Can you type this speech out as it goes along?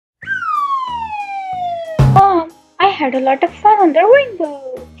had a lot of fun on the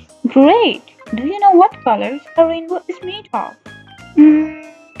rainbow. Great! Do you know what colors a rainbow is made of? Hmm,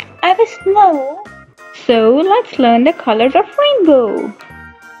 I wish no. So let's learn the colors of rainbow.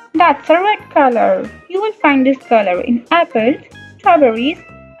 That's a red color. You will find this color in apples, strawberries,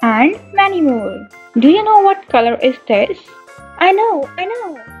 and many more. Do you know what color is this? I know.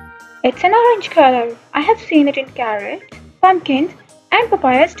 It's an orange color. I have seen it in carrots, pumpkins, and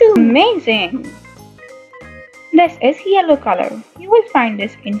papayas too. Amazing! This is yellow color. You will find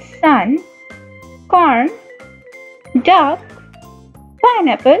this in sun, corn, duck,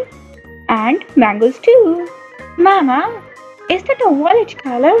 pineapple, and mangoes too. Mama, is that a violet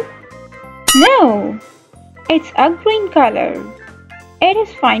color? No, it's a green color. It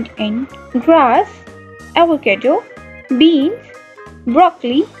is found in grass, avocado, beans,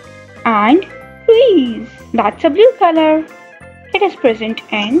 broccoli, and trees. That's a blue color. It is present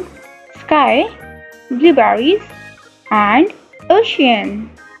in sky, blueberries, and ocean.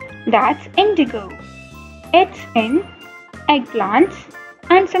 That's indigo. It's in eggplants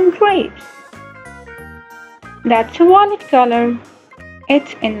and some grapes. That's a violet color.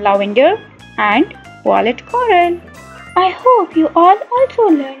 It's in lavender and violet coral. I hope you all also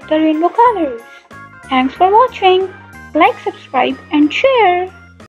learned the rainbow colors. Thanks for watching. Like, subscribe, and share.